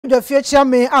The future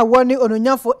me a woni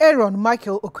ononyafo Aaron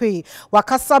Michael Okwe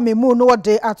wakasa memu no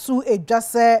de atu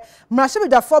edwase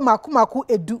mrahye for makumaku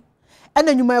edu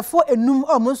ena nyumayefo enum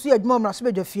omonso adwuma mrahye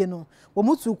bedwafie no wo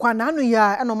mutu kwa na anu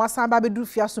ya ena masan ba bedu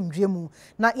fie asomdwe mu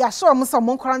na ya hye omo sa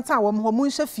mon kwaranta wo mo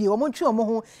nhye fie wo ntwe omo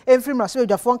ho emfiri mrahye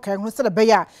bedwafo nkan ho se de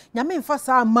beya nyame mfa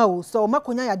sa ma o so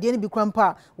makonya yade ne bi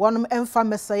krampa wonom emfa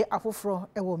mesai afoforo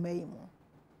ewo mayi mu.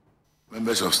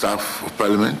 Members of staff of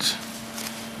parliament,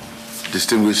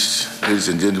 distinguished ladies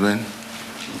and gentlemen,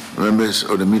 members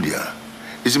of the media,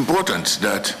 it's important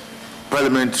that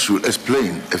Parliament should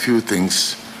explain a few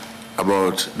things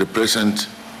about the present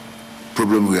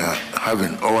problem we are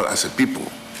having all as a people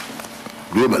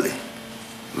globally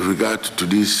with regard to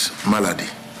this malady.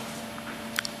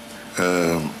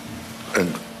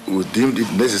 And we deemed it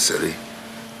necessary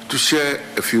to share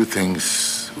a few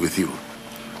things with you.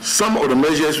 Some of the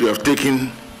measures we have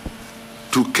taken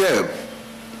to curb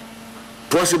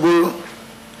possible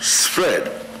spread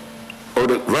of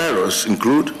the virus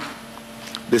include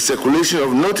the circulation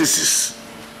of notices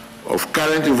of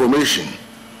current information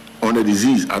on the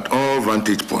disease at all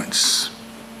vantage points,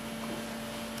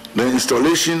 the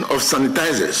installation of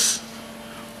sanitizers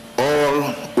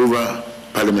all over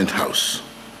Parliament House,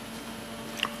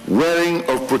 wearing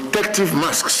of protective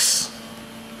masks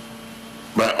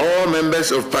by all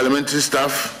members of parliamentary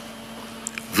staff,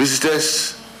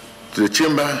 visitors to the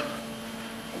chamber,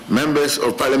 members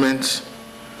of parliament,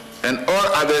 and all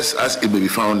others as it may be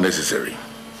found necessary.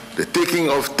 The taking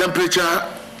of temperature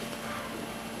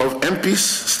of MPs,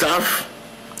 staff,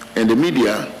 and the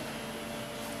media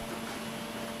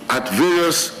at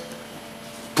various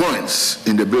points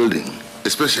in the building,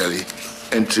 especially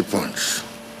entry points.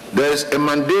 There is a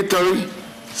mandatory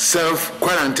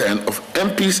self-quarantine of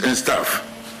MPs and staff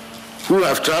who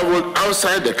have traveled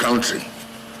outside the country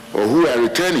or who are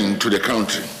returning to the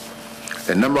country.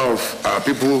 A number of our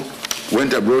people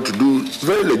went abroad to do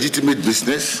very legitimate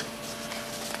business,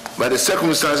 but the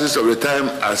circumstances of the time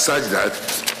are such that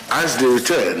as they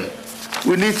return,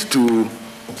 we need to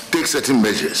take certain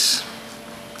measures.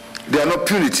 They are not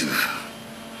punitive.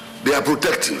 They are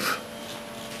protective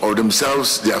of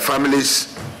themselves, their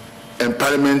families, and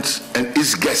Parliament and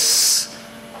its guests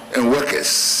and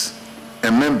workers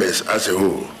and members as a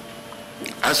whole.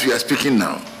 As we are speaking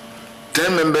now,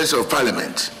 10 members of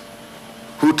Parliament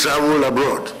who travel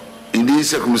abroad in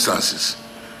these circumstances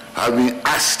have been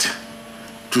asked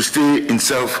to stay in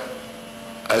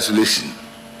self-isolation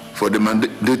for the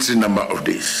mandatory number of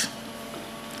days.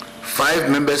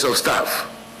 5 members of staff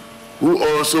who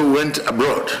also went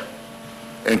abroad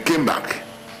and came back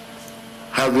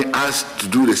have been asked to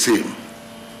do the same.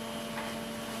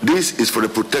 This is for the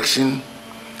protection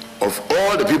of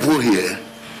all the people here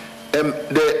and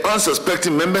the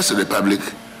unsuspecting members of the public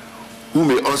who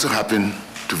may also happen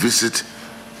to visit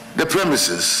the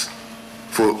premises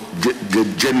for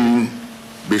the genuine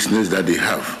business that they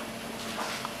have.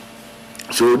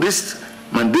 So this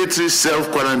mandatory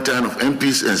self-quarantine of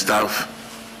MPs and staff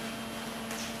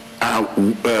are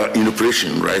in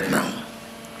operation right now.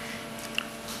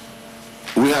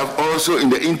 We have also in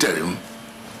the interim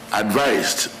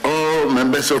advised all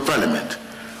members of parliament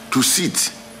to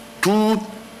sit 2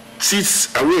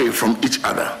 seats away from each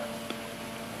other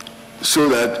so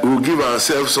that we'll give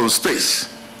ourselves some space.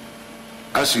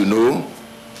 As you know,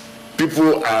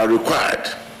 people are required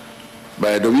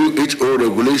by WHO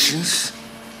regulations,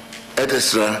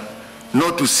 etc.,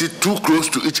 not to sit too close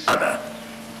to each other,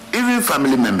 even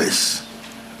family members.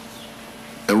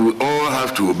 And we all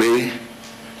have to obey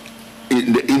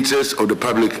in the interest of the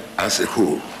public as a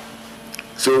whole.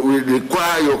 So we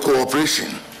require your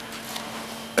cooperation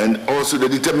and also the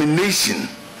determination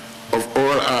of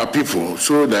all our people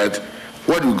so that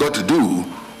what we've got to do